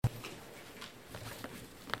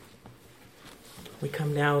We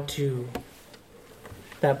come now to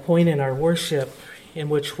that point in our worship in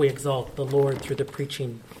which we exalt the Lord through the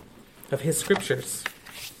preaching of his scriptures.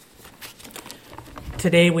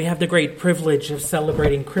 Today we have the great privilege of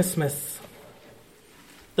celebrating Christmas,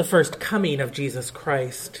 the first coming of Jesus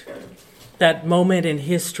Christ, that moment in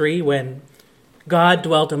history when God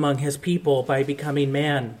dwelt among his people by becoming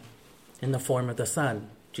man in the form of the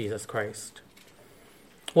Son, Jesus Christ.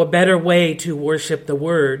 What better way to worship the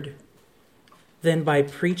Word than by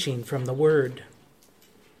preaching from the Word?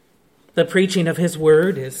 The preaching of his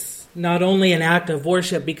Word is not only an act of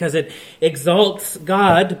worship because it exalts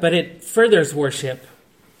God, but it furthers worship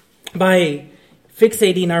by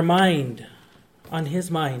fixating our mind on his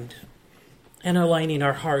mind and aligning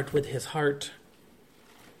our heart with his heart.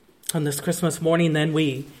 On this Christmas morning, then,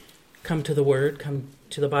 we come to the Word, come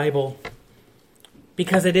to the Bible,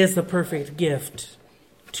 because it is the perfect gift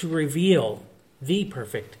to reveal the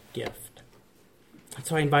perfect gift. And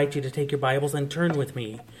so I invite you to take your Bibles and turn with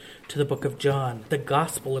me to the book of John, the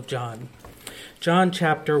Gospel of John. John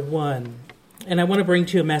chapter 1. And I want to bring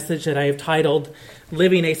to you a message that I have titled,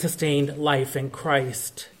 Living a Sustained Life in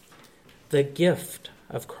Christ, the Gift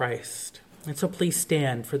of Christ. And so please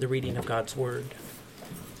stand for the reading of God's Word.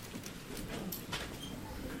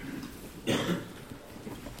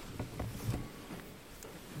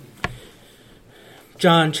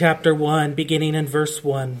 John chapter 1, beginning in verse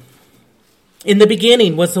 1. In the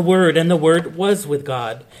beginning was the Word, and the Word was with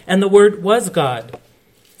God, and the Word was God.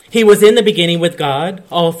 He was in the beginning with God.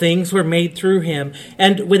 All things were made through him,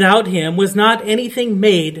 and without him was not anything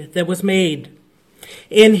made that was made.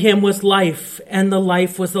 In him was life, and the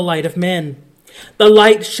life was the light of men. The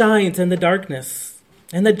light shines in the darkness,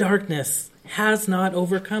 and the darkness has not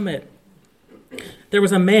overcome it. There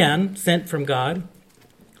was a man sent from God,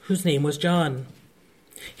 whose name was John.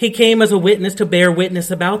 He came as a witness to bear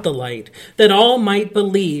witness about the light, that all might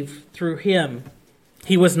believe through him.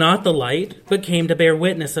 He was not the light, but came to bear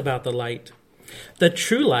witness about the light. The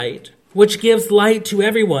true light, which gives light to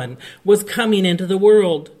everyone, was coming into the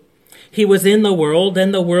world. He was in the world,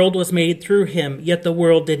 and the world was made through him, yet the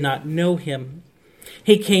world did not know him.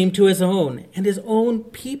 He came to his own, and his own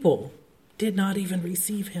people did not even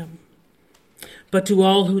receive him. But to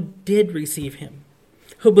all who did receive him,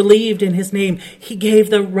 who believed in his name, he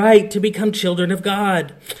gave the right to become children of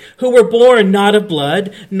God, who were born not of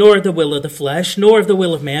blood, nor of the will of the flesh, nor of the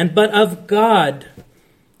will of man, but of God.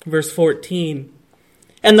 Verse 14,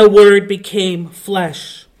 and the Word became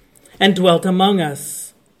flesh and dwelt among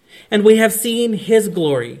us, and we have seen his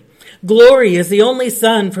glory. Glory is the only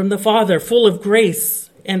Son from the Father, full of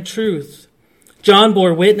grace and truth. John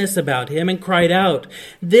bore witness about him and cried out,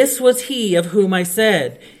 this was he of whom I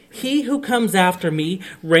said, he who comes after me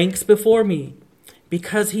ranks before me,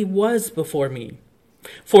 because he was before me.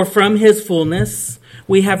 For from his fullness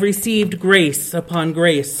we have received grace upon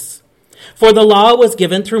grace. For the law was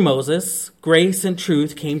given through Moses, grace and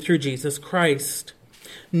truth came through Jesus Christ.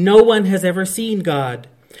 No one has ever seen God,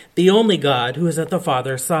 the only God who is at the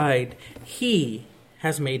Father's side. He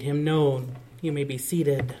has made him known. You may be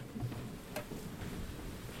seated.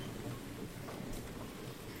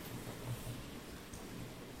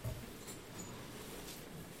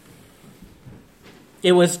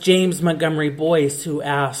 It was James Montgomery Boyce who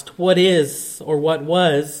asked, what is, or what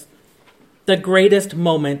was, the greatest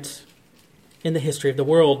moment in the history of the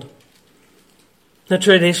world? The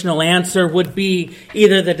traditional answer would be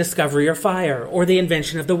either the discovery of fire or the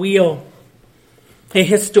invention of the wheel. A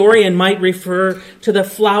historian might refer to the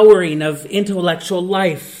flowering of intellectual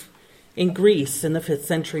life in Greece in the 5th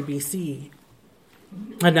century BC.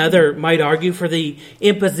 Another might argue for the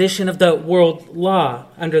imposition of the world law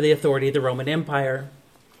under the authority of the Roman Empire.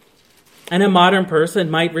 And a modern person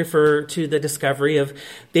might refer to the discovery of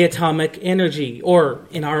the atomic energy, or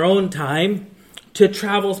in our own time, to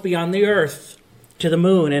travels beyond the earth, to the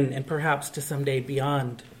moon, and perhaps to someday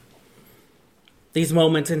beyond. These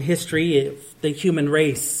moments in history of the human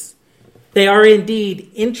race, they are indeed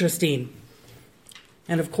interesting.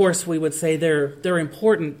 And of course, we would say they're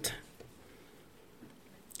important.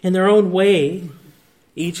 In their own way,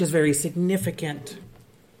 each is very significant.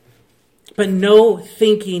 But no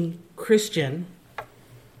thinking Christian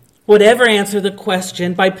would ever answer the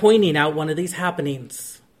question by pointing out one of these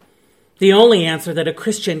happenings. The only answer that a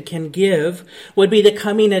Christian can give would be the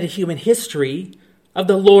coming into human history of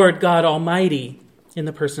the Lord God Almighty in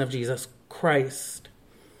the person of Jesus Christ.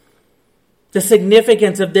 The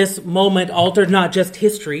significance of this moment altered not just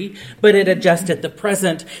history, but it adjusted the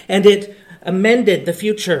present, and it amended the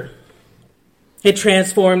future. It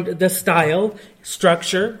transformed the style,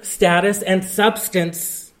 structure, status, and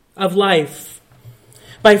substance of life.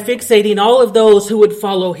 by fixating all of those who would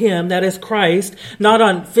follow him, that is Christ, not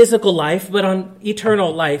on physical life, but on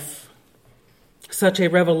eternal life. Such a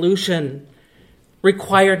revolution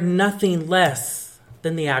required nothing less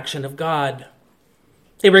than the action of God.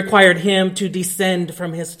 It required him to descend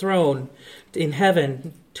from his throne in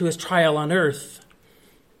heaven to his trial on earth.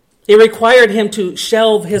 It required him to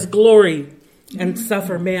shelve his glory and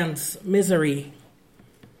suffer man's misery.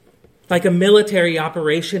 Like a military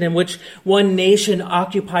operation in which one nation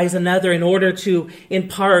occupies another in order to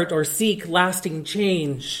impart or seek lasting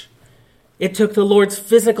change, it took the Lord's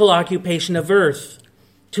physical occupation of earth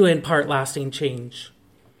to impart lasting change.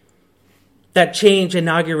 That change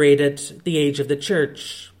inaugurated the age of the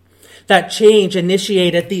church. That change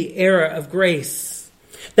initiated the era of grace.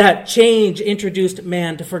 That change introduced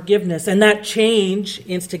man to forgiveness. And that change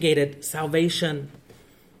instigated salvation.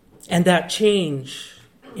 And that change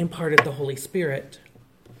imparted the Holy Spirit.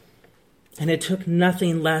 And it took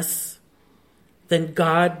nothing less than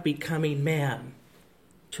God becoming man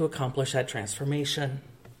to accomplish that transformation.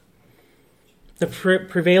 The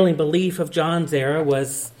prevailing belief of John's era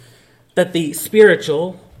was that the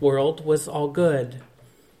spiritual world was all good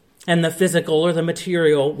and the physical or the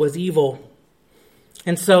material was evil.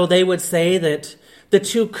 And so they would say that the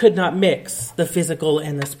two could not mix, the physical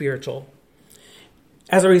and the spiritual.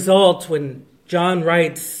 As a result, when John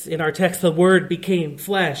writes in our text, the Word became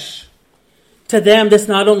flesh, to them this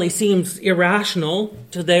not only seems irrational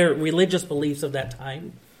to their religious beliefs of that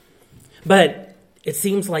time, but it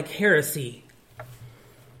seems like heresy.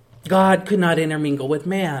 God could not intermingle with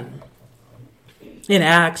man. In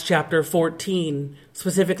Acts chapter 14,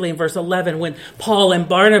 specifically in verse 11, when Paul and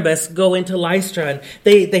Barnabas go into Lystra and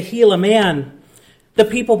they heal a man, the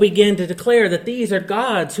people begin to declare that these are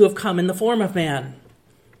gods who have come in the form of man.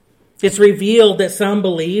 It's revealed that some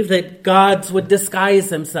believe that gods would disguise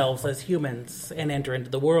themselves as humans and enter into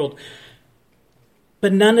the world.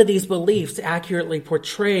 But none of these beliefs accurately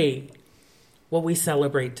portray what we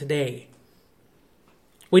celebrate today.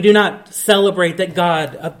 We do not celebrate that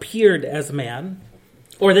God appeared as man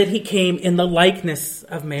or that he came in the likeness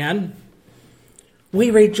of man.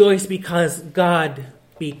 We rejoice because God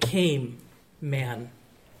became man.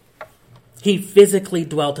 He physically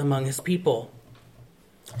dwelt among his people.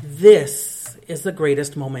 This is the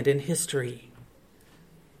greatest moment in history.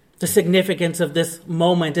 The significance of this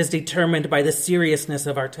moment is determined by the seriousness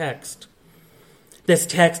of our text. This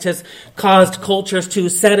text has caused cultures to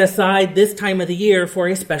set aside this time of the year for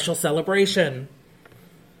a special celebration.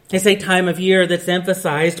 It's a time of year that's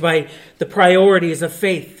emphasized by the priorities of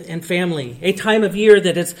faith and family. A time of year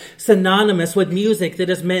that is synonymous with music that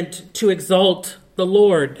is meant to exalt the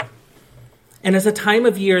Lord. And it's a time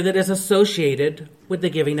of year that is associated with the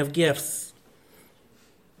giving of gifts.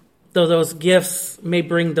 Though those gifts may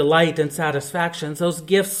bring delight and satisfaction, those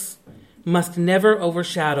gifts must never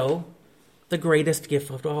overshadow the greatest gift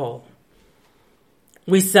of all.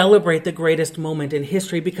 We celebrate the greatest moment in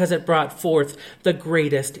history because it brought forth the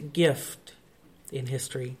greatest gift in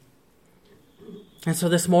history. And so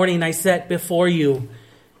this morning I set before you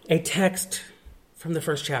a text from the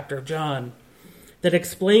first chapter of John that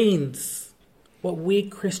explains what we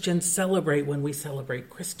Christians celebrate when we celebrate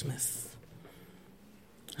Christmas.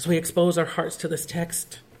 As we expose our hearts to this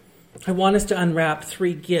text, I want us to unwrap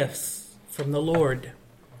three gifts from the Lord.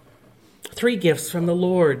 Three gifts from the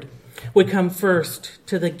Lord. We come first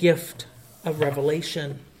to the gift of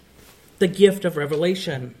revelation. The gift of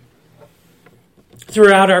revelation.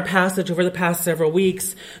 Throughout our passage over the past several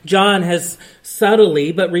weeks, John has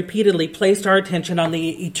subtly but repeatedly placed our attention on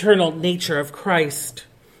the eternal nature of Christ,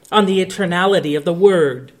 on the eternality of the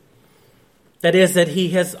Word. That is, that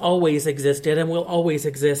he has always existed and will always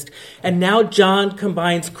exist. And now John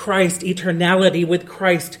combines Christ's eternality with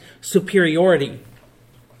Christ's superiority,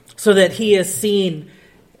 so that he is seen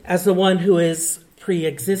as the one who is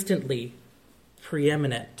pre-existently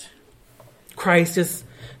preeminent. Christ is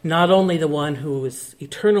not only the one who is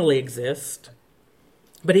eternally exist,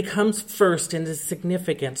 but he comes first in his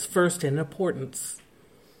significance, first in importance.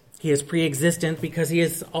 He is pre-existent because he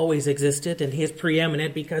has always existed, and he is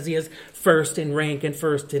preeminent because he is first in rank and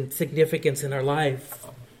first in significance in our life.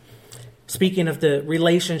 Speaking of the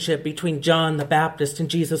relationship between John the Baptist and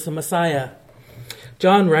Jesus the Messiah,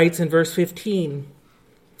 John writes in verse 15,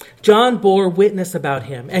 John bore witness about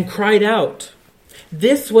him and cried out,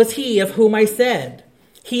 "This was he of whom I said,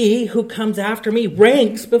 'He who comes after me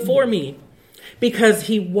ranks before me, because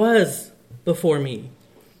he was before me.'"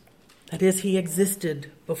 That is, he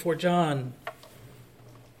existed before John.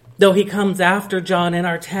 Though he comes after John in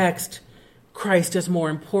our text, Christ is more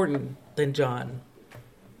important than John.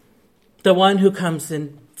 The one who comes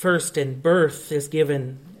in first in birth is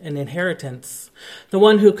given an inheritance. The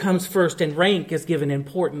one who comes first in rank is given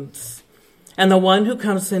importance. And the one who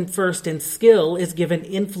comes in first in skill is given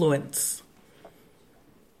influence.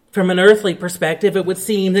 From an earthly perspective, it would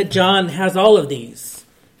seem that John has all of these: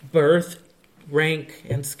 birth, rank,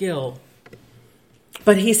 and skill.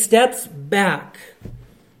 But he steps back,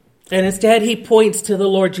 and instead he points to the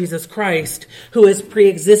Lord Jesus Christ, who is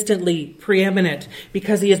pre-existently preeminent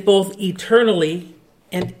because he is both eternally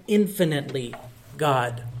and infinitely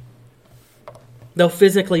God. Though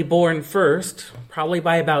physically born first, probably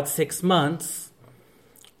by about 6 months,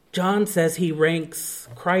 John says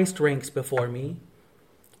Christ ranks before me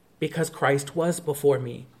because Christ was before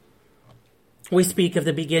me. We speak of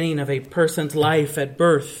the beginning of a person's life at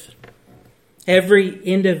birth. Every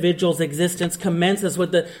individual's existence commences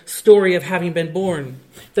with the story of having been born,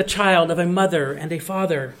 the child of a mother and a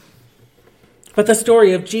father. But the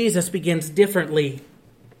story of Jesus begins differently.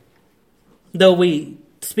 Though we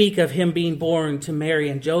speak of him being born to Mary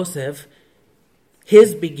and Joseph,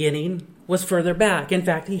 his beginning was further back. In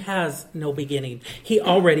fact, he has no beginning. He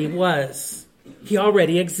already was. He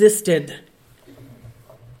already existed.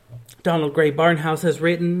 Donald Gray Barnhouse has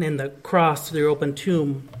written in The Cross Through the Open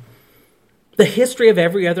Tomb, the history of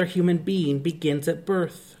every other human being begins at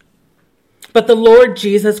birth. But the Lord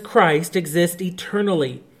Jesus Christ exists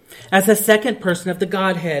eternally as the second person of the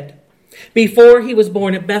Godhead. Before he was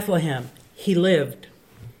born at Bethlehem, he lived.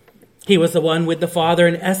 He was the one with the Father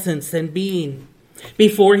in essence and being.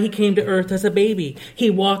 Before he came to earth as a baby, he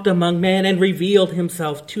walked among men and revealed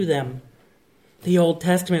himself to them. The Old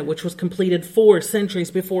Testament, which was completed 4 centuries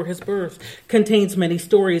before his birth, contains many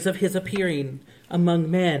stories of his appearing among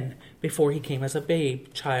men before he came as a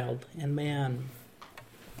babe, child, and man.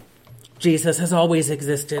 Jesus has always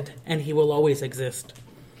existed, and he will always exist.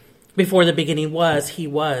 Before the beginning was, he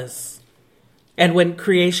was. And when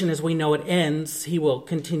creation as we know it ends, he will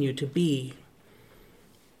continue to be.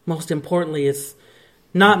 Most importantly, it's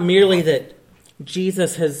not merely that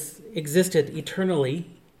Jesus has existed eternally,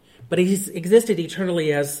 but he's existed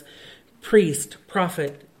eternally as priest,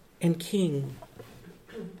 prophet, and king.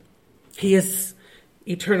 He is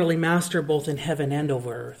eternally master both in heaven and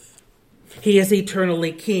over earth. He is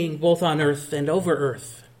eternally king both on earth and over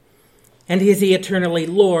earth. And he is eternally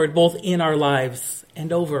Lord both in our lives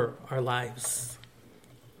and over our lives.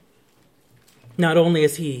 Not only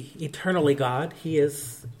is he eternally God, he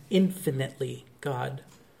is infinitely God.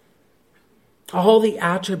 All the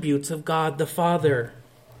attributes of God the Father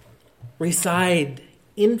reside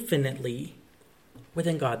infinitely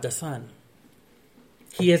within God the Son.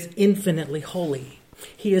 He is infinitely holy.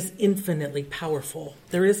 He is infinitely powerful.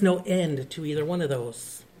 There is no end to either one of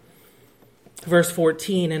those. Verse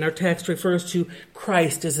 14 in our text refers to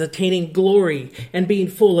Christ as attaining glory and being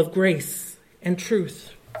full of grace and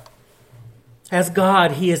truth. As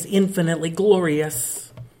God, he is infinitely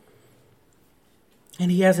glorious.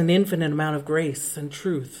 And he has an infinite amount of grace and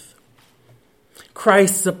truth.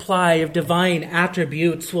 Christ's supply of divine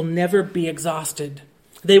attributes will never be exhausted.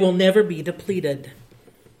 They will never be depleted.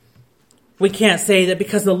 We can't say that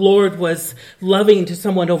because the Lord was loving to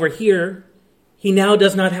someone over here, he now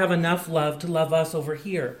does not have enough love to love us over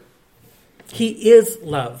here. He is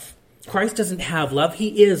love. Christ doesn't have love.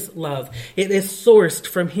 He is love. It is sourced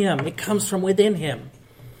from him. It comes from within him.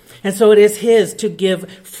 And so it is his to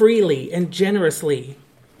give freely and generously.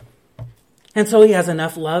 And so he has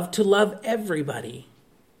enough love to love everybody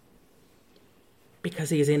because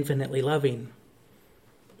he is infinitely loving.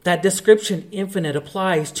 That description, infinite,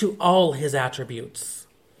 applies to all his attributes.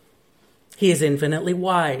 He is infinitely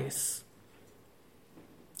wise.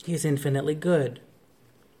 He is infinitely good.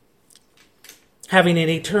 Having an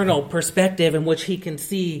eternal perspective in which he can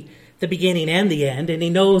see the beginning and the end, and he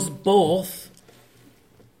knows both,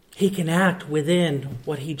 he can act within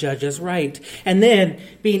what he judges right. And then,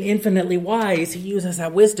 being infinitely wise, he uses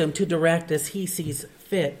that wisdom to direct as he sees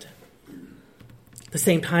fit. At the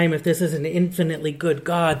same time, if this is an infinitely good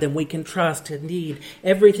God, then we can trust indeed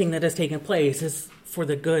everything that has taken place is for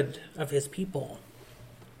the good of his people.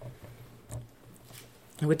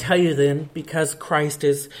 I would tell you then, because Christ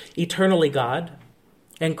is eternally God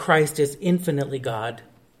and Christ is infinitely God,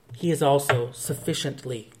 he is also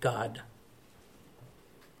sufficiently God.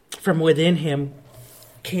 From within him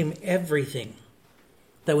came everything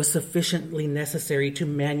that was sufficiently necessary to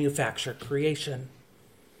manufacture creation.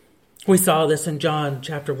 We saw this in John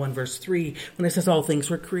chapter 1, verse 3, when it says all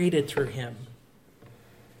things were created through him.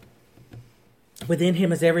 Within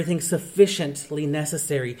him is everything sufficiently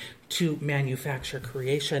necessary to manufacture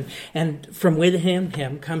creation. And from within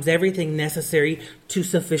him comes everything necessary to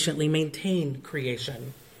sufficiently maintain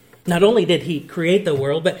creation. Not only did he create the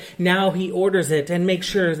world, but now he orders it and makes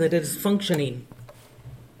sure that it is functioning.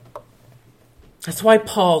 That's why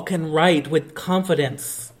Paul can write with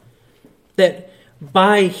confidence that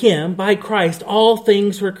by him, by Christ, all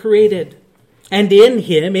things were created. And in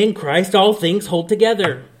him, in Christ, all things hold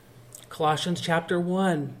together. Colossians chapter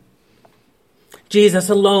 1. Jesus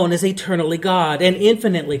alone is eternally God and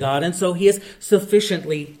infinitely God, and so he is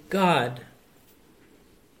sufficiently God.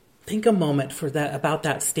 Think a moment about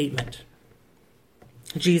that statement.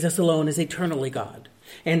 Jesus alone is eternally God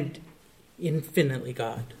and infinitely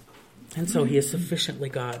God, and so he is sufficiently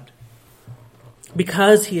God.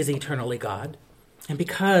 Because he is eternally God, and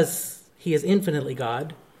because he is infinitely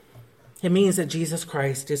God, it means that Jesus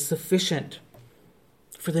Christ is sufficient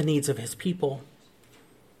for the needs of his people.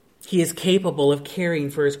 He is capable of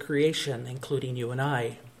caring for his creation, including you and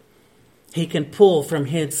I. He can pull from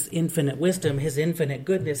his infinite wisdom, his infinite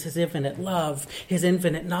goodness, his infinite love, his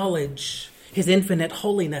infinite knowledge, his infinite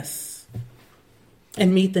holiness,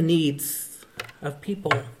 and meet the needs of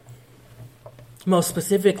people. Most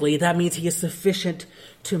specifically, that means he is sufficient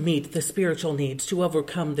to meet the spiritual needs, to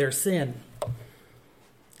overcome their sin.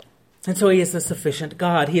 And so he is a sufficient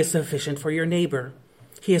God. He is sufficient for your neighbor.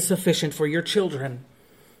 He is sufficient for your children.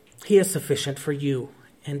 He is sufficient for you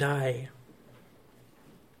and I.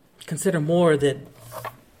 Consider more that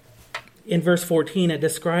in verse 14 it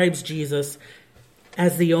describes Jesus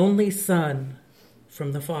as the only Son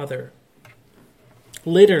from the Father.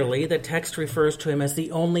 Literally, the text refers to him as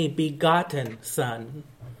the only begotten Son.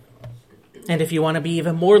 And if you want to be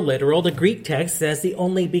even more literal, the Greek text says the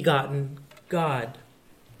only begotten God.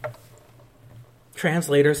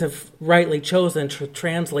 Translators have rightly chosen to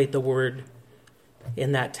translate the word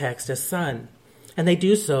in that text as Son. And they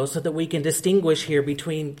do so that we can distinguish here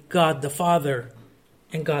between God the Father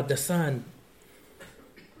and God the Son.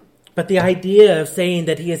 But the idea of saying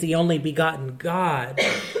that he is the only begotten God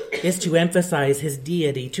is to emphasize his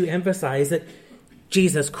deity, to emphasize that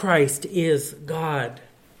Jesus Christ is God.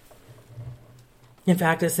 In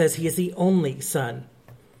fact, it says he is the only Son,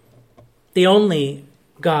 the only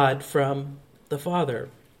God from the Father.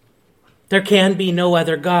 There can be no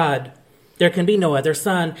other God. There can be no other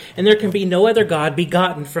Son, and there can be no other God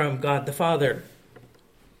begotten from God the Father.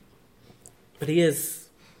 But he is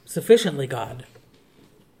sufficiently God.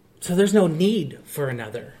 So there's no need for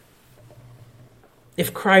another.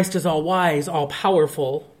 If Christ is all wise, all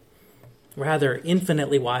powerful, rather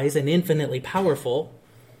infinitely wise and infinitely powerful,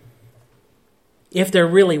 if there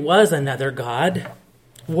really was another God,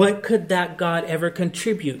 what could that God ever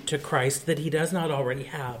contribute to Christ that he does not already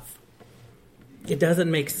have? It doesn't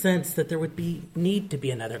make sense that there would need to be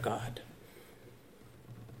another God.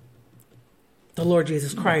 The Lord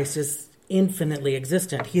Jesus Christ is infinitely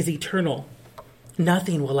existent. He is eternal.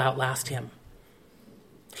 Nothing will outlast him.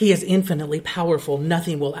 He is infinitely powerful.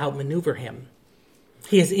 Nothing will outmaneuver him.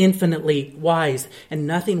 He is infinitely wise, and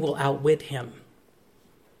nothing will outwit him.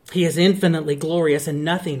 He is infinitely glorious, and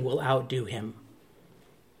nothing will outdo him.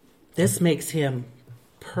 This makes him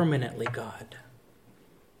permanently God.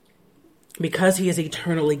 Because he is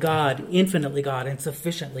eternally God, infinitely God, and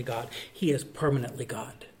sufficiently God, he is permanently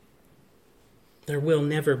God. There will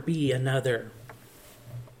never be another.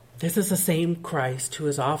 This is the same Christ who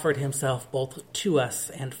has offered himself both to us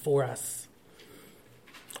and for us.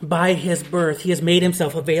 By his birth, he has made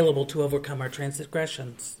himself available to overcome our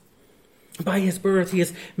transgressions. By his birth, he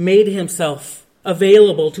has made himself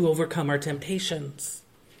available to overcome our temptations.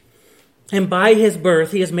 And by his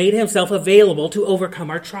birth, he has made himself available to overcome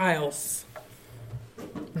our trials.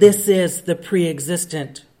 This is the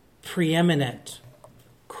pre-existent, preeminent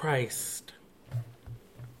Christ.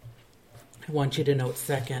 I want you to note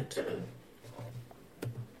second,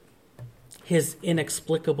 his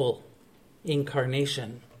inexplicable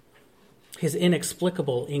incarnation. His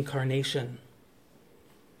inexplicable incarnation.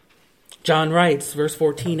 John writes, verse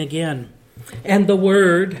 14 again, "And the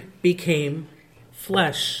Word became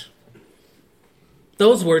flesh."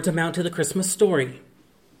 Those words amount to the Christmas story.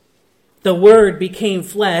 The Word became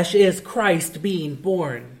flesh is Christ being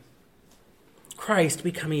born. Christ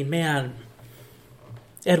becoming man.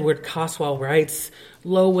 Edward Caswell writes,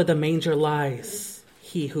 "Lo, where the manger lies,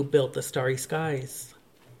 he who built the starry skies."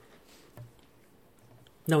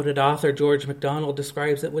 Noted author George MacDonald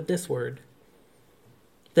describes it with this word.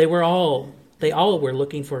 They all were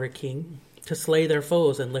looking for a king to slay their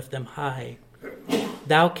foes and lift them high.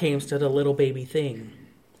 Thou camest at a little baby thing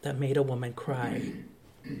that made a woman cry.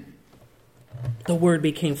 The Word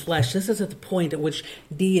became flesh. This is at the point at which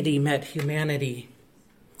deity met humanity,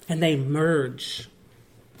 and they merge.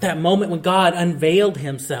 That moment when God unveiled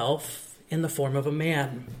himself in the form of a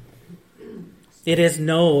man. It is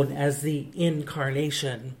known as the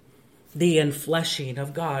incarnation, the enfleshing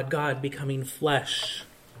of God, God becoming flesh.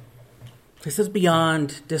 This is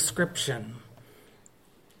beyond description.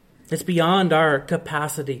 It's beyond our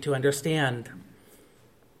capacity to understand.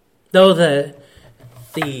 Though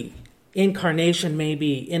the incarnation may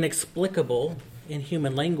be inexplicable in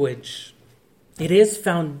human language, it is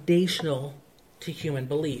foundational to human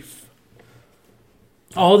belief.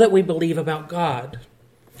 All that we believe about God,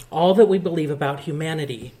 all that we believe about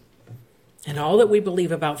humanity, and all that we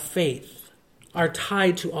believe about faith are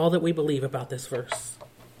tied to all that we believe about this verse.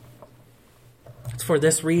 It's for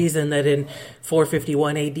this reason that in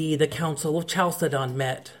 451 AD, the Council of Chalcedon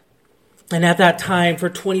met. And at that time, for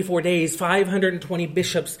 24 days, 520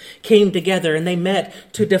 bishops came together and they met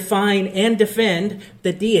to define and defend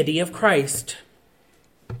the deity of Christ.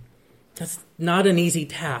 That's not an easy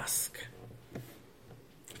task.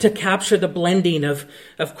 To capture the blending of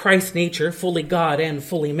Christ's nature, fully God and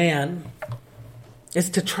fully man, is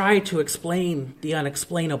to try to explain the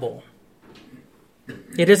unexplainable.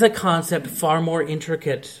 It is a concept far more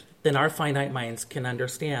intricate than our finite minds can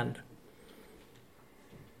understand.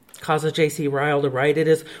 Causes J.C. Ryle to write, it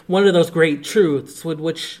is one of those great truths with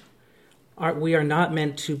which we are not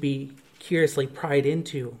meant to be curiously pried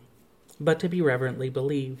into, but to be reverently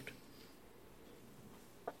believed.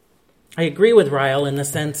 I agree with Ryle in the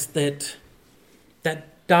sense that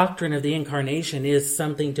that doctrine of the incarnation is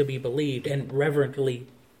something to be believed and reverently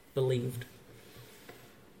believed.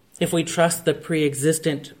 If we trust the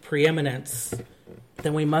pre-existent preeminence,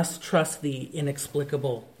 then we must trust the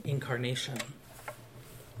inexplicable incarnation.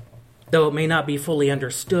 Though it may not be fully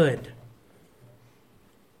understood,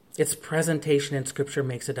 its presentation in Scripture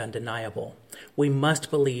makes it undeniable. We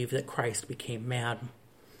must believe that Christ became man.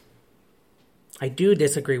 I do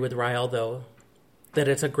disagree with Ryle, though, that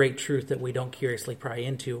it's a great truth that we don't curiously pry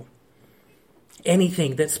into.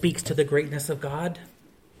 Anything that speaks to the greatness of God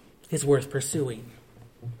is worth pursuing.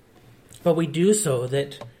 But we do so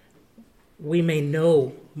that we may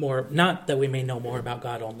know more, not that we may know more about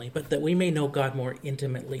God only, but that we may know God more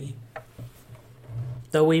intimately.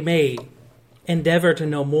 Though we may endeavor to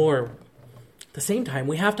know more, at the same time,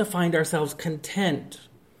 we have to find ourselves content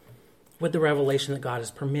with the revelation that God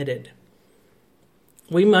has permitted.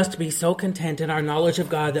 We must be so content in our knowledge of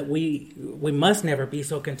God that we must never be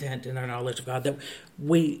so content in our knowledge of God that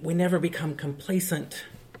we never become complacent.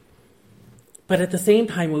 But at the same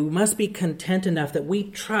time, we must be content enough that we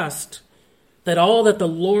trust that all that the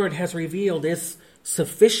Lord has revealed is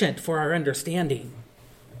sufficient for our understanding.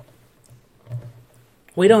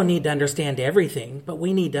 We don't need to understand everything, but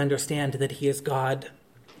we need to understand that He is God.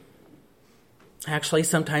 Actually,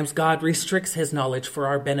 sometimes God restricts His knowledge for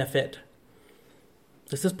our benefit.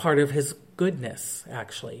 This is part of His goodness,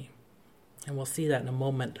 actually. And we'll see that in a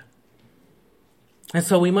moment. And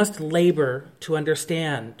so we must labor to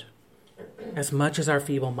understand as much as our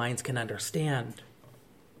feeble minds can understand.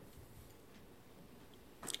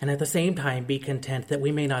 And at the same time, be content that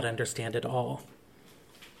we may not understand it all.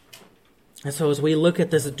 And so as we look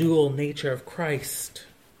at this dual nature of Christ,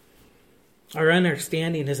 our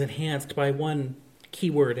understanding is enhanced by one key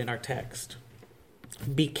word in our text: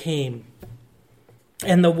 became.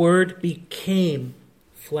 And the Word became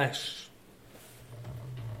flesh.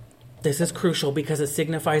 This is crucial because it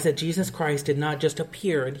signifies that Jesus Christ did not just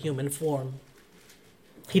appear in human form.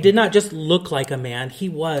 He did not just look like a man, He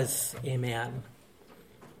was a man.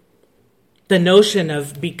 The notion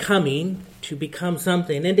of becoming, to become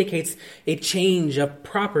something, indicates a change of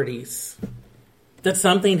properties. That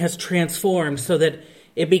something has transformed so that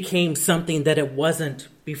it became something that it wasn't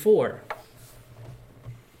before.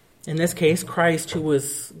 In this case, Christ, who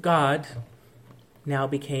was God, now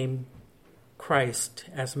became Christ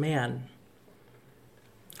as man.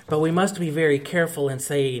 But we must be very careful in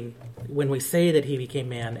saying, when we say that He became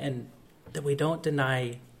man, and that we don't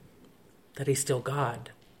deny that He's still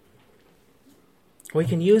God. We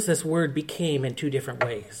can use this word became in two different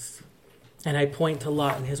ways. And I point to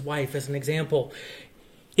Lot and his wife as an example.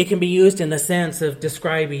 It can be used in the sense of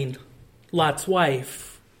describing Lot's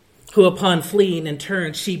wife, who upon fleeing in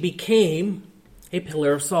turn, she became a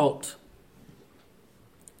pillar of salt.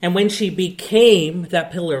 And when she became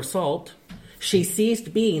that pillar of salt, she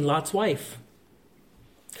ceased being Lot's wife.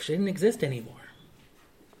 She didn't exist anymore.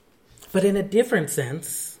 But in a different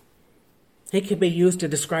sense, it can be used to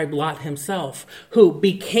describe Lot himself, who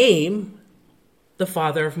became the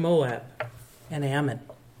father of Moab and Ammon.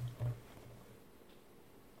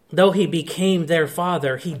 Though he became their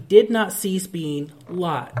father, he did not cease being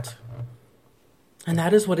Lot. And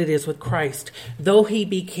that is what it is with Christ. Though He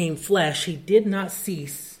became flesh, He did not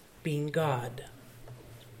cease being God.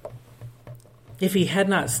 If he had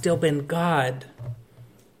not still been God,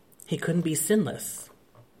 he couldn't be sinless.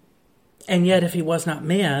 And yet, if he was not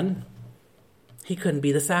man, he couldn't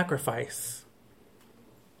be the sacrifice.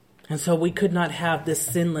 And so we could not have this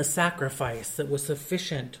sinless sacrifice that was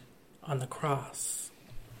sufficient on the cross.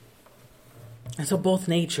 And so both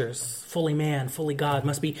natures, fully man, fully God,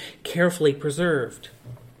 must be carefully preserved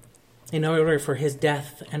in order for his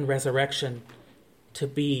death and resurrection to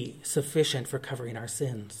be sufficient for covering our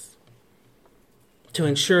sins. To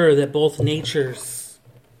ensure that both natures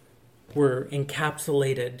were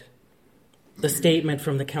encapsulated. The statement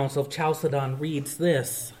from the Council of Chalcedon reads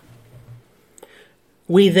this: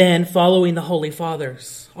 "We then, following the Holy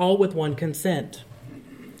Fathers, all with one consent,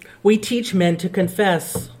 we teach men to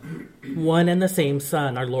confess one and the same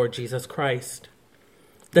Son, our Lord Jesus Christ,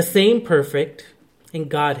 the same perfect in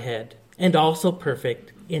Godhead and also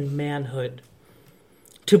perfect in manhood,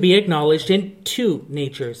 to be acknowledged in two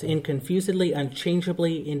natures, inconfusedly,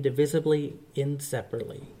 unchangeably, indivisibly,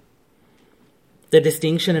 inseparably. The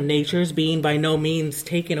distinction of natures being by no means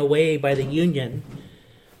taken away by the union,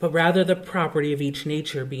 but rather the property of each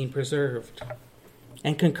nature being preserved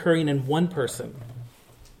and concurring in one person,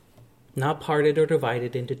 not parted or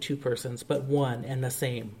divided into two persons, but one and the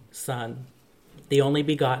same Son, the only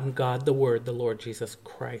begotten God, the Word, the Lord Jesus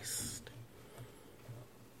Christ."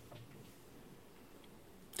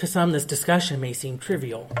 To some, this discussion may seem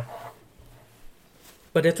trivial,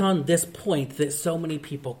 but it's on this point that so many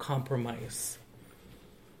people compromise.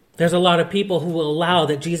 There's a lot of people who will allow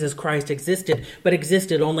that Jesus Christ existed, but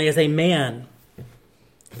existed only as a man.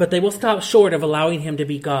 But they will stop short of allowing him to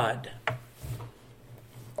be God.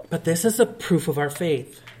 But this is a proof of our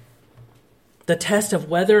faith. The test of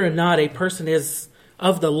whether or not a person is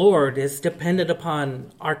of the Lord is dependent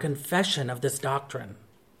upon our confession of this doctrine.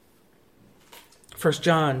 1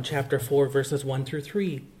 John chapter 4, verses 1 through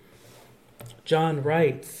 3. John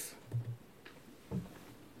writes,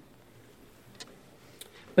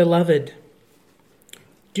 "Beloved,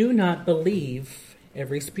 do not believe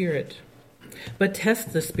every spirit, but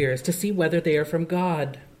test the spirits to see whether they are from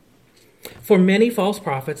God. For many false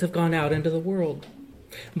prophets have gone out into the world.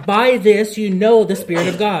 By this you know the Spirit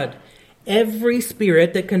of God. Every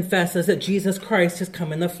spirit that confesses that Jesus Christ has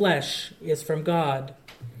come in the flesh is from God.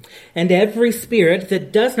 And every spirit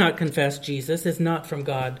that does not confess Jesus is not from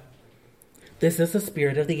God. This is the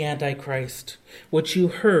spirit of the Antichrist, which you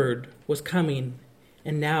heard was coming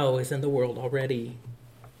and now is in the world already."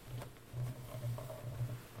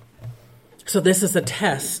 So this is a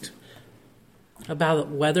test about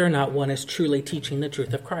whether or not one is truly teaching the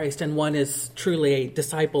truth of Christ and one is truly a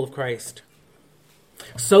disciple of Christ.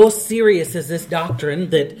 So serious is this doctrine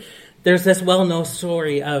that there's this well-known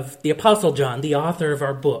story of the Apostle John, the author of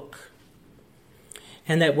our book.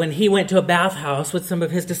 And that when he went to a bathhouse with some of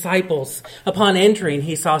his disciples, upon entering,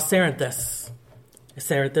 he saw Cerinthus.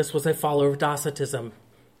 Cerinthus was a follower of Docetism.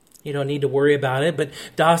 You don't need to worry about it, but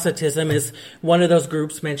Docetism is one of those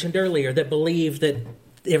groups mentioned earlier that believe that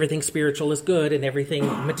everything spiritual is good and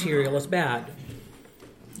everything material is bad.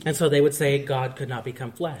 And so they would say God could not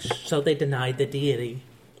become flesh. So they denied the deity,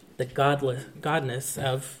 the godness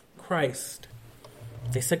of Christ.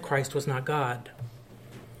 They said Christ was not God.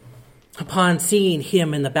 Upon seeing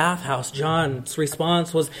him in the bathhouse, John's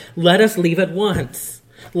response was, "Let us leave at once,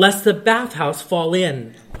 lest the bathhouse fall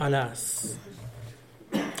in on us."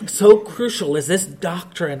 So crucial is this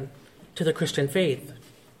doctrine to the Christian faith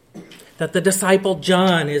that the disciple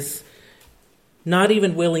John is not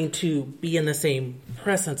even willing to be in the same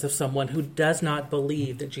presence of someone who does not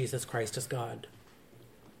believe that Jesus Christ is God.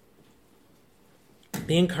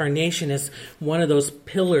 The incarnation is one of those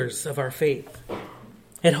pillars of our faith.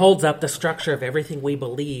 It holds up the structure of everything we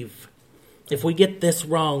believe. If we get this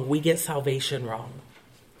wrong, we get salvation wrong.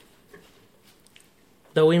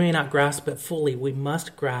 Though we may not grasp it fully, we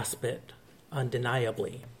must grasp it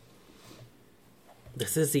undeniably.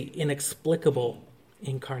 This is the inexplicable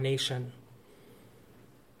incarnation.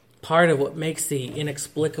 Part of what makes the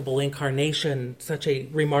inexplicable incarnation such a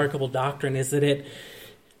remarkable doctrine is that it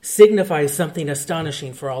signifies something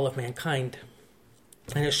astonishing for all of mankind.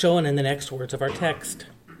 And it's shown in the next words of our text.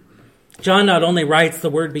 John not only writes the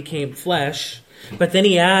Word became flesh, but then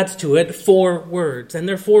he adds to it 4 words, and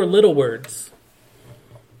they're 4 little words.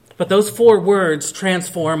 But those 4 words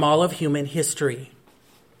transform all of human history.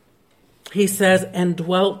 He says, "and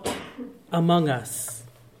dwelt among us."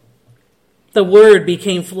 The Word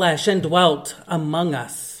became flesh and dwelt among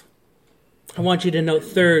us. I want you to note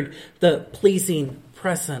third, the pleasing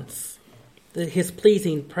presence. His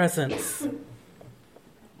pleasing presence.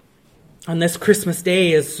 On this Christmas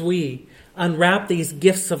day, as we unwrap these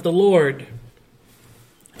gifts of the Lord,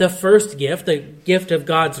 The first gift, the gift of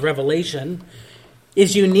God's revelation,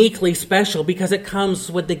 is uniquely special because it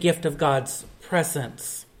comes with the gift of God's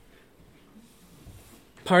presence.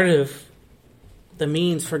 Part of the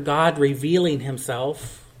means for God revealing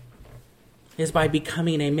himself is by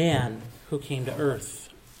becoming a man who came to earth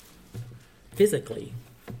physically.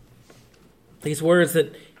 These words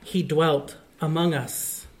that he dwelt among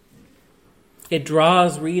us. It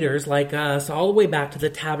draws readers like us all the way back to the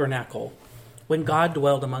tabernacle when God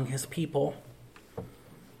dwelled among his people.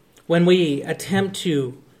 When we attempt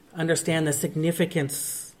to understand the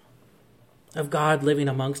significance of God living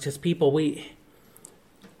amongst his people, we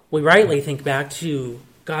rightly think back to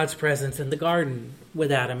God's presence in the garden with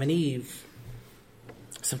Adam and Eve.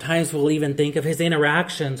 Sometimes we'll even think of his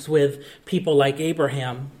interactions with people like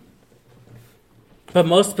Abraham. But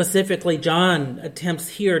most specifically, John attempts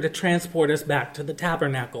here to transport us back to the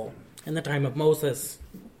tabernacle in the time of Moses.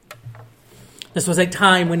 This was a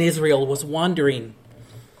time when Israel was wandering,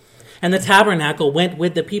 and the tabernacle went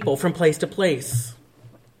with the people from place to place.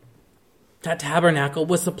 That tabernacle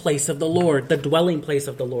was the place of the Lord, the dwelling place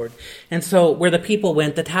of the Lord. And so where the people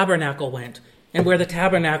went, the tabernacle went. And where the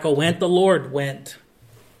tabernacle went, the Lord went.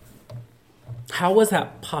 How was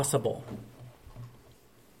that possible?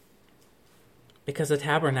 Because the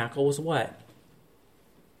tabernacle was what?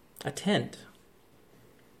 A tent.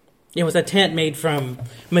 It was a tent made from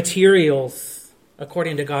materials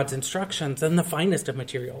according to God's instructions, and the finest of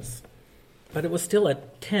materials. But it was still a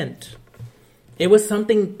tent. It was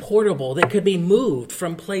something portable that could be moved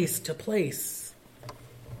from place to place.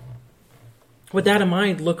 With that in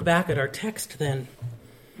mind, look back at our text then.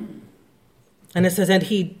 And it says, and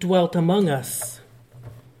he dwelt among us.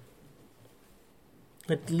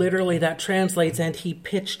 But literally that translates, and he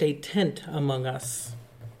pitched a tent among us.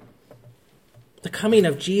 The coming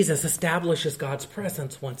of Jesus establishes God's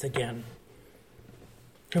presence once again.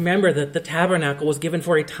 Remember that the tabernacle was given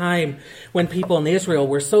for a time when people in Israel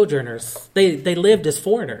were sojourners. They lived as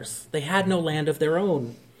foreigners. They had no land of their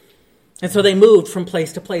own. And so they moved from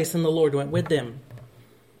place to place, and the Lord went with them.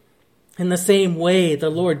 In the same way, the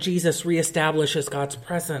Lord Jesus reestablishes God's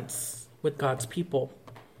presence with God's people.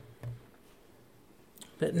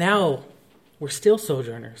 But now we're still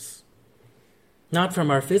sojourners. Not from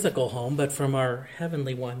our physical home, but from our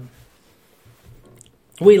heavenly one.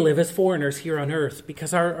 We live as foreigners here on earth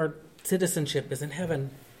because our citizenship is in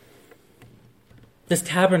heaven. This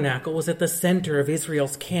tabernacle was at the center of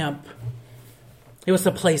Israel's camp. It was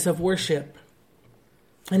a place of worship.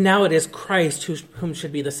 And now it is Christ whom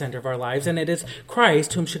should be the center of our lives, and it is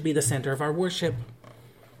Christ whom should be the center of our worship.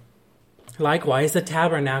 Likewise, the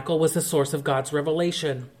tabernacle was the source of God's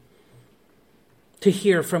revelation. To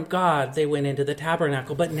hear from God, they went into the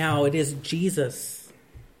tabernacle, but now it is Jesus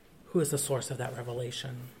who is the source of that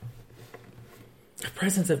revelation. The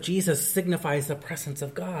presence of Jesus signifies the presence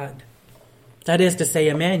of God. That is to say,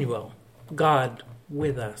 Emmanuel, God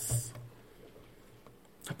with us.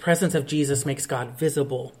 The presence of Jesus makes God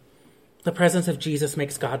visible. The presence of Jesus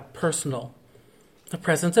makes God personal. The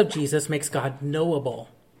presence of Jesus makes God knowable.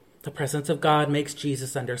 The presence of God makes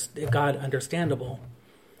God understandable.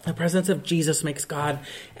 The presence of Jesus makes God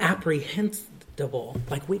apprehensible,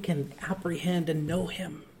 like we can apprehend and know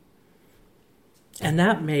him. And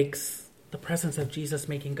that makes the presence of Jesus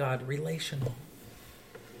making God relational.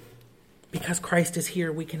 Because Christ is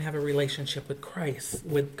here, we can have a relationship with Christ,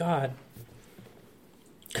 with God.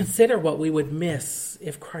 Consider what we would miss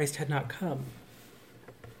if Christ had not come.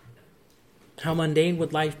 How mundane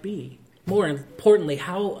would life be? More importantly,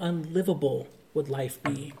 how unlivable would life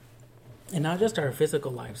be? And not just our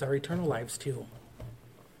physical lives, our eternal lives too.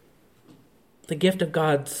 The gift of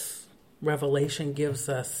God's revelation gives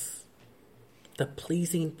us the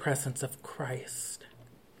pleasing presence of Christ.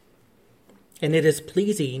 And it is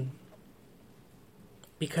pleasing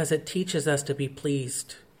because it teaches us to be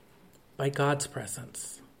pleased by God's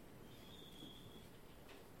presence.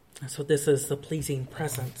 And so this is the pleasing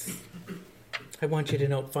presence. I want you to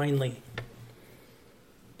note finally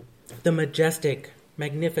the majestic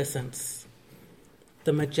magnificence.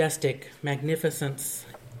 The majestic magnificence.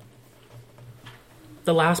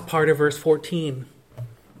 The last part of verse 14,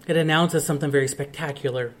 it announces something very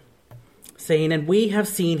spectacular, saying, and we have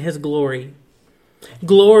seen his glory.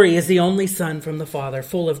 Glory is the only Son from the Father,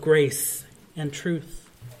 full of grace and truth.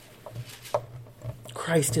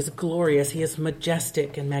 Christ is glorious. He is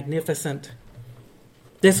majestic and magnificent.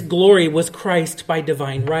 This glory was Christ by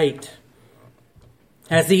divine right.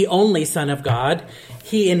 As the only Son of God,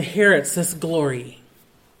 he inherits this glory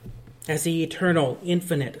as the eternal,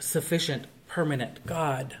 infinite, sufficient, permanent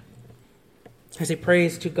God. As he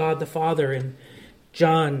prays to God the Father in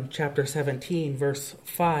John chapter 17, verse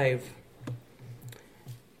 5,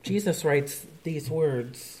 Jesus writes these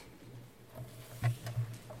words,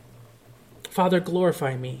 "Father,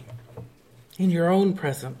 glorify me in your own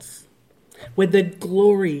presence with the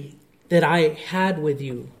glory that I had with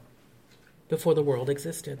you before the world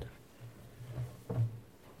existed."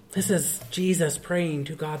 This is Jesus praying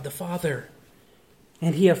to God the Father.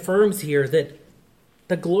 And he affirms here that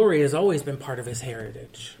the glory has always been part of his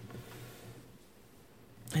heritage.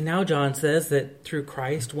 And now John says that through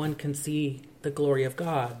Christ one can see the glory of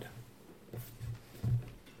God.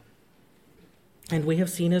 And we have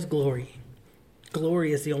seen his glory.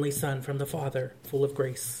 Glory is the only Son from the Father, full of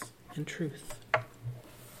grace and truth.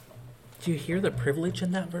 Do you hear the privilege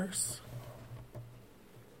in that verse?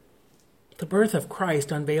 The birth of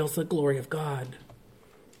Christ unveils the glory of God,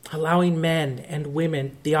 allowing men and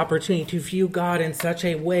women the opportunity to view God in such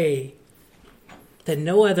a way that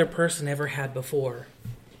no other person ever had before.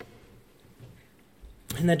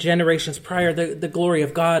 In the generations prior, the glory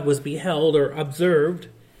of God was beheld or observed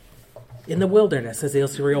in the wilderness as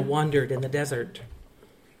Israel wandered in the desert.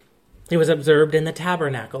 It was observed in the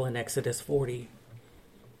tabernacle in Exodus 40.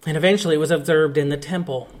 And eventually it was observed in the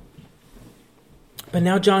temple. But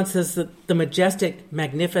now John says that the majestic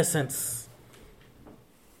magnificence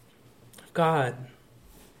of God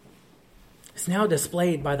is now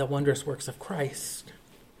displayed by the wondrous works of Christ.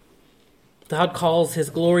 God calls his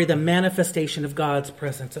glory the manifestation of God's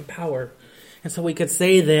presence and power. And so we could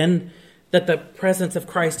say then that the presence of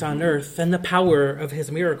Christ on earth and the power of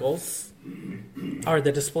his miracles are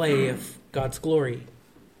the display of God's glory.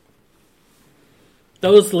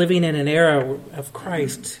 Those living in an era of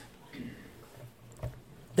Christ,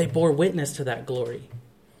 they bore witness to that glory.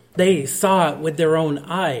 They saw it with their own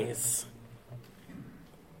eyes.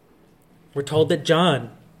 We're told that John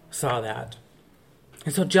saw that.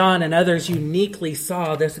 And so John and others uniquely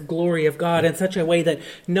saw this glory of God in such a way that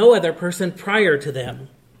no other person prior to them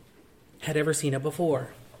had ever seen it before.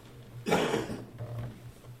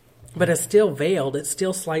 But it's still veiled, it's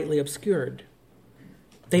still slightly obscured.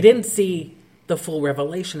 They didn't see the full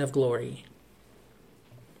revelation of glory.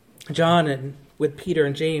 John, and with Peter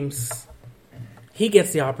and James, he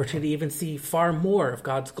gets the opportunity to even see far more of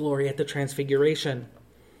God's glory at the Transfiguration.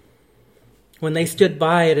 When they stood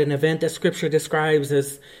by at an event that Scripture describes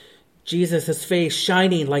as Jesus' face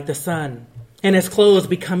shining like the sun and his clothes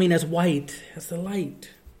becoming as white as the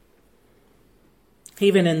light.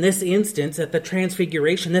 Even in this instance, at the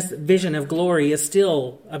Transfiguration, this vision of glory is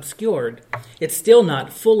still obscured. It's still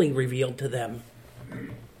not fully revealed to them.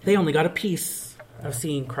 They only got a piece of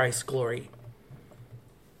seeing Christ's glory.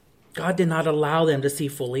 God did not allow them to see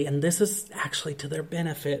fully, and this is actually to their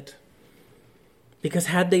benefit. Because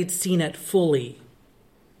had they seen it fully,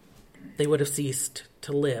 they would have ceased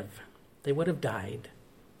to live. They would have died.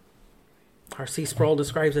 R.C. Sproul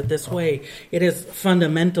describes it this way: it is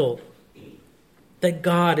fundamental that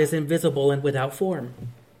God is invisible and without form.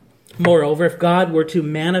 Moreover, if God were to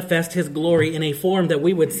manifest his glory in a form that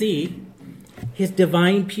we would see, his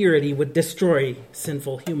divine purity would destroy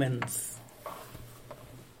sinful humans.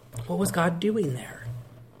 What was God doing there?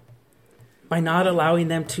 By not allowing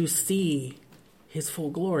them to see his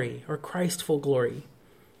full glory, or Christ's full glory,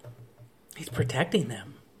 he's protecting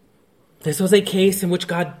them. This was a case in which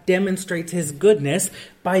God demonstrates his goodness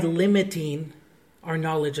by limiting our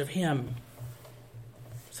knowledge of him.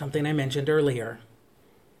 Something I mentioned earlier.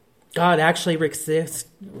 God actually restricts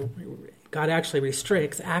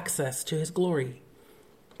access to his glory,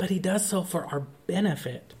 but he does so for our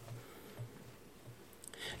benefit.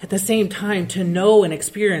 At the same time, to know and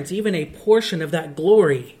experience even a portion of that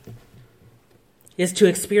glory is to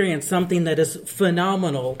experience something that is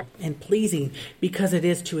phenomenal and pleasing, because it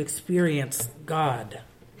is to experience God.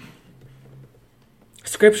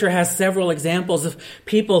 Scripture has several examples of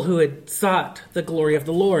people who had sought the glory of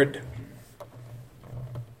the Lord.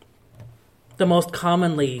 The most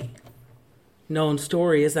commonly known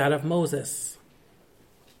story is that of Moses.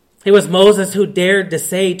 It was Moses who dared to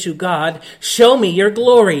say to God, "Show me your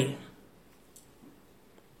glory."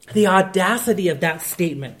 The audacity of that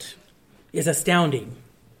statement is astounding,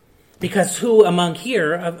 because who among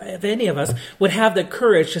here, of any of us, would have the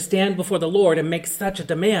courage to stand before the Lord and make such a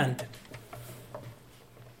demand?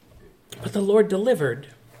 But the Lord delivered.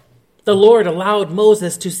 The Lord allowed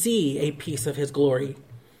Moses to see a piece of his glory.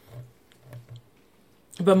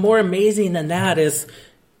 But more amazing than that is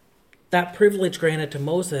that privilege granted to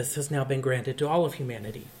Moses has now been granted to all of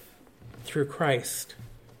humanity through Christ.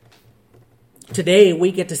 Today,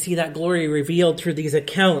 we get to see that glory revealed through these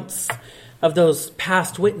accounts of those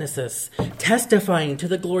past witnesses testifying to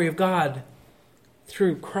the glory of God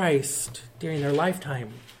through Christ during their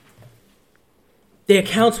lifetime. The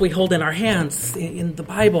accounts we hold in our hands in the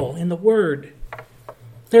Bible, in the Word,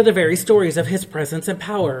 they're the very stories of his presence and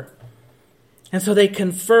power. And so they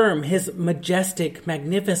confirm his majestic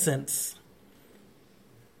magnificence.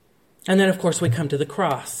 And then, of course, we come to the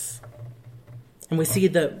cross. And we see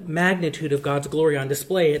the magnitude of God's glory on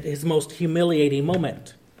display at his most humiliating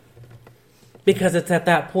moment. Because it's at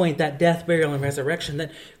that point, that death, burial, and resurrection,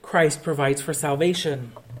 that Christ provides for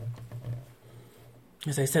salvation.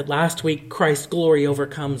 As I said last week, Christ's glory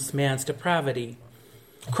overcomes man's depravity.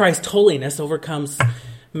 Christ's holiness overcomes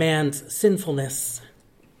man's sinfulness.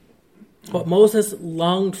 What Moses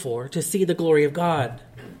longed for, to see the glory of God,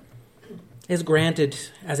 is granted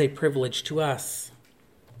as a privilege to us.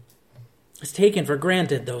 It's taken for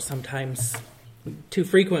granted, though, sometimes. Too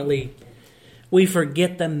frequently, we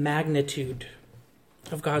forget the magnitude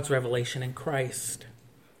of God's revelation in Christ.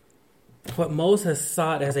 What Moses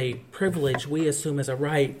sought as a privilege, we assume as a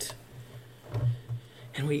right,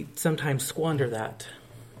 and we sometimes squander that.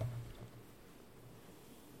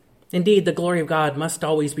 Indeed, the glory of God must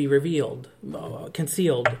always be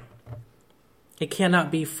concealed. It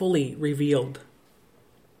cannot be fully revealed.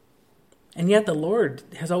 And yet the Lord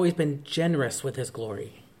has always been generous with his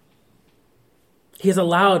glory. He has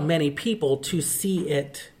allowed many people to see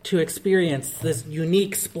it, to experience this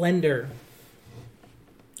unique splendor.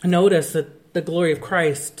 Notice that the glory of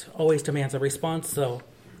Christ always demands a response, though.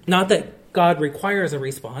 Not that God requires a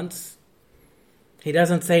response. He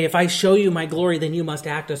doesn't say, if I show you my glory, then you must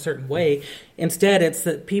act a certain way. Instead, it's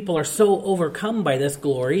that people are so overcome by this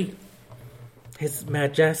glory, his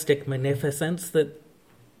majestic magnificence, that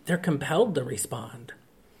they're compelled to respond.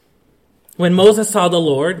 When Moses saw the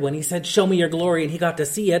Lord, when he said, show me your glory, and he got to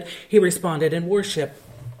see it, he responded in worship.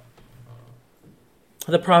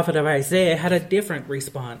 The prophet of Isaiah had a different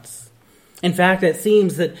response. In fact, it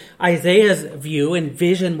seems that Isaiah's view and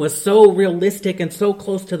vision was so realistic and so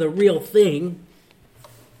close to the real thing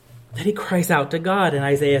that he cries out to God in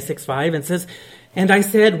Isaiah 6:5 and says, and I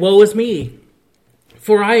said, woe is me,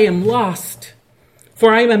 for I am lost.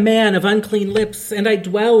 For I am a man of unclean lips, and I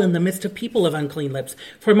dwell in the midst of people of unclean lips.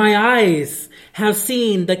 For my eyes have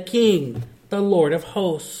seen the King, the Lord of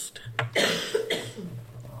hosts.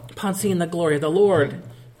 Upon seeing the glory of the Lord,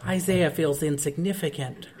 Isaiah feels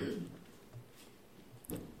insignificant.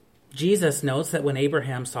 Jesus notes that when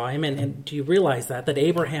Abraham saw him, and do you realize that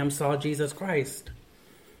Abraham saw Jesus Christ?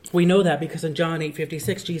 We know that because in John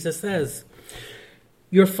 8:56, Jesus says,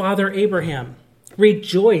 your father Abraham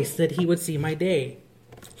rejoiced that he would see my day.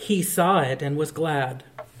 He saw it and was glad.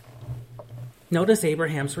 Notice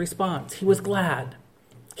Abraham's response. He was glad.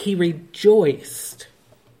 He rejoiced.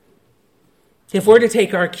 If we're to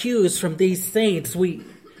take our cues from these saints, we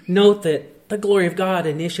note that the glory of God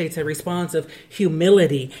initiates a response of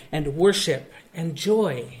humility and worship and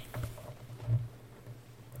joy.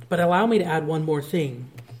 But allow me to add one more thing.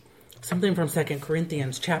 Something from 2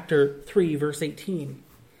 Corinthians chapter 3, verse 18.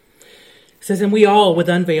 It says, and we all with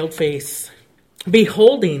unveiled face,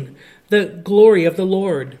 beholding the glory of the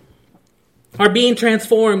Lord, are being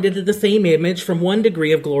transformed into the same image from one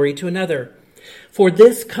degree of glory to another. For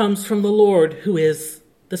this comes from the Lord, who is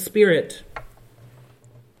the Spirit.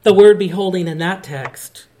 The word beholding in that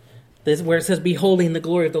text, this where it says beholding the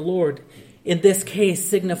glory of the Lord, in this case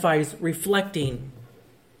signifies reflecting.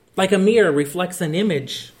 Like a mirror reflects an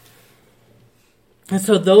image. And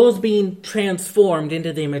so those being transformed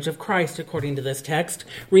into the image of Christ, according to this text,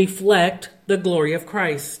 reflect the glory of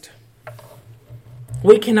Christ.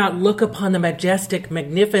 We cannot look upon the majestic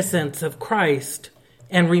magnificence of Christ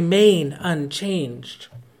and remain unchanged.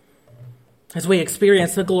 As we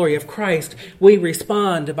experience the glory of Christ, we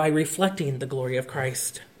respond by reflecting the glory of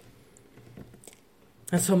Christ.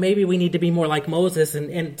 And so maybe we need to be more like Moses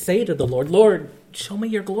and say to the Lord, Lord, show me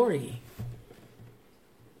your glory.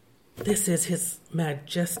 This is his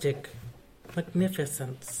majestic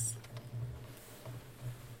magnificence.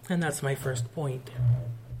 And that's my first point.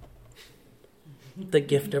 The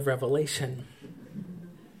gift of revelation.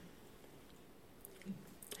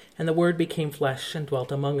 And the Word became flesh and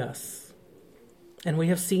dwelt among us. And we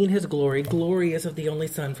have seen his glory. Glory as of the only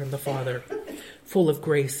Son from the Father, full of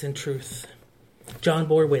grace and truth. John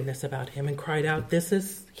bore witness about him and cried out, this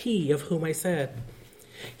is he of whom I said,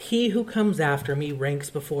 he who comes after me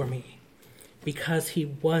ranks before me, because he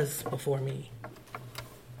was before me.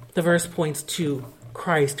 The verse points to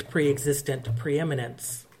Christ's pre-existent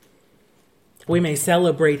preeminence. We may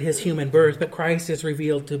celebrate his human birth, but Christ is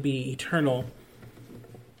revealed to be eternal,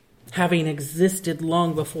 having existed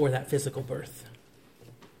long before that physical birth.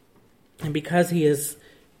 And because he is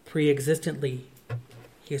pre-existently,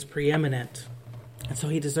 he is preeminent. And so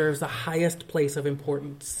he deserves the highest place of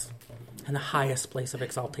importance and the highest place of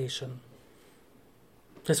exaltation.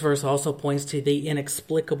 This verse also points to the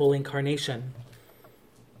inexplicable incarnation.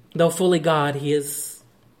 Though fully God, he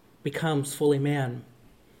becomes fully man,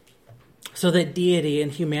 so that deity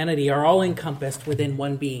and humanity are all encompassed within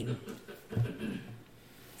one being.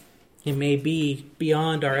 It may be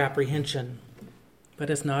beyond our apprehension, but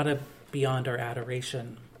it's not beyond our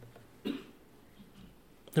adoration.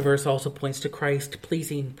 The verse also points to Christ's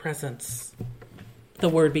pleasing presence. The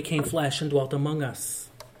Word became flesh and dwelt among us.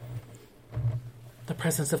 The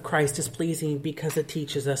presence of Christ is pleasing because it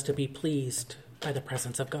teaches us to be pleased by the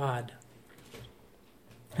presence of God.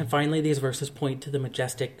 And finally, these verses point to the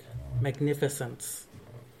majestic magnificence,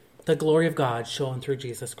 the glory of God shown through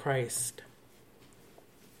Jesus Christ.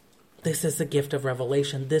 This is the gift of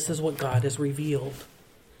revelation. This is what God has revealed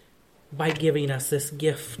by giving us this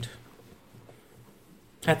gift.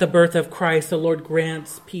 At the birth of Christ, the Lord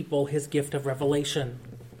grants people his gift of revelation.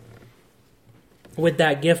 With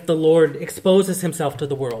that gift, the Lord exposes himself to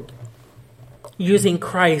the world, using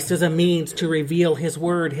Christ as a means to reveal his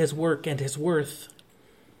word, his work, and his worth.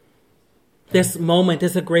 This moment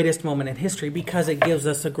is the greatest moment in history because it gives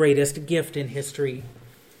us the greatest gift in history.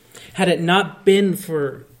 Had it not been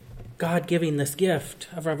for God giving this gift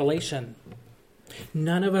of revelation,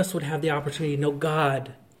 none of us would have the opportunity to know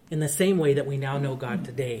God in the same way that we now know God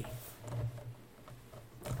today.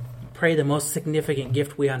 Pray the most significant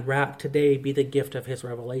gift we unwrap today be the gift of his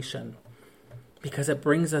revelation, because it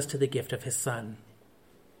brings us to the gift of his Son.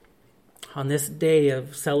 On this day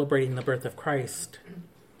of celebrating the birth of Christ,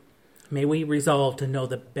 may we resolve to know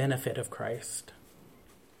the benefit of Christ.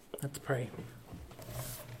 Let's pray.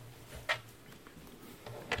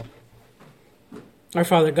 Our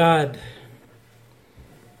Father God,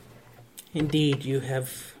 indeed you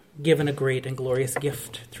have given a great and glorious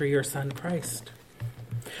gift through your Son Christ.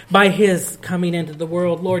 By his coming into the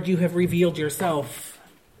world, Lord, you have revealed yourself.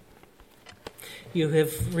 You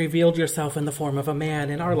have revealed yourself in the form of a man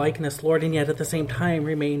in our likeness, Lord, and yet at the same time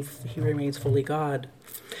he remains fully God.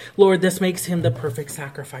 Lord, this makes him the perfect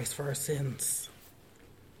sacrifice for our sins.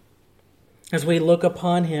 As we look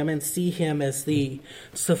upon him and see him as the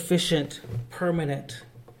sufficient, permanent,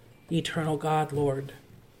 eternal God, Lord,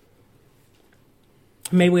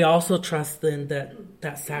 may we also trust then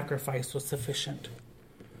that sacrifice was sufficient.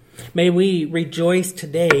 May we rejoice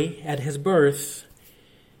today at his birth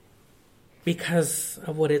because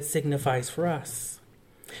of what it signifies for us.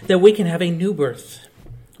 That we can have a new birth,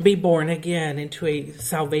 be born again into a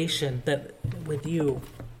salvation that with you.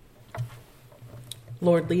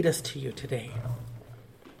 Lord, lead us to you today.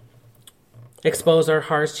 Expose our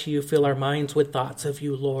hearts to you, fill our minds with thoughts of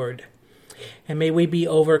you, Lord. And may we be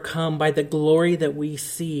overcome by the glory that we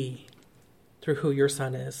see through who your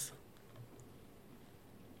Son is.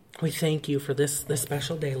 We thank you for this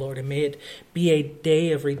special day, Lord, and may it be a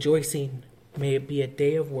day of rejoicing. May it be a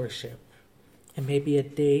day of worship, and may it be a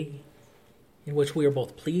day in which we are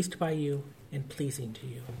both pleased by you and pleasing to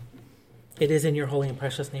you. It is in your holy and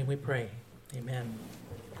precious name we pray. Amen.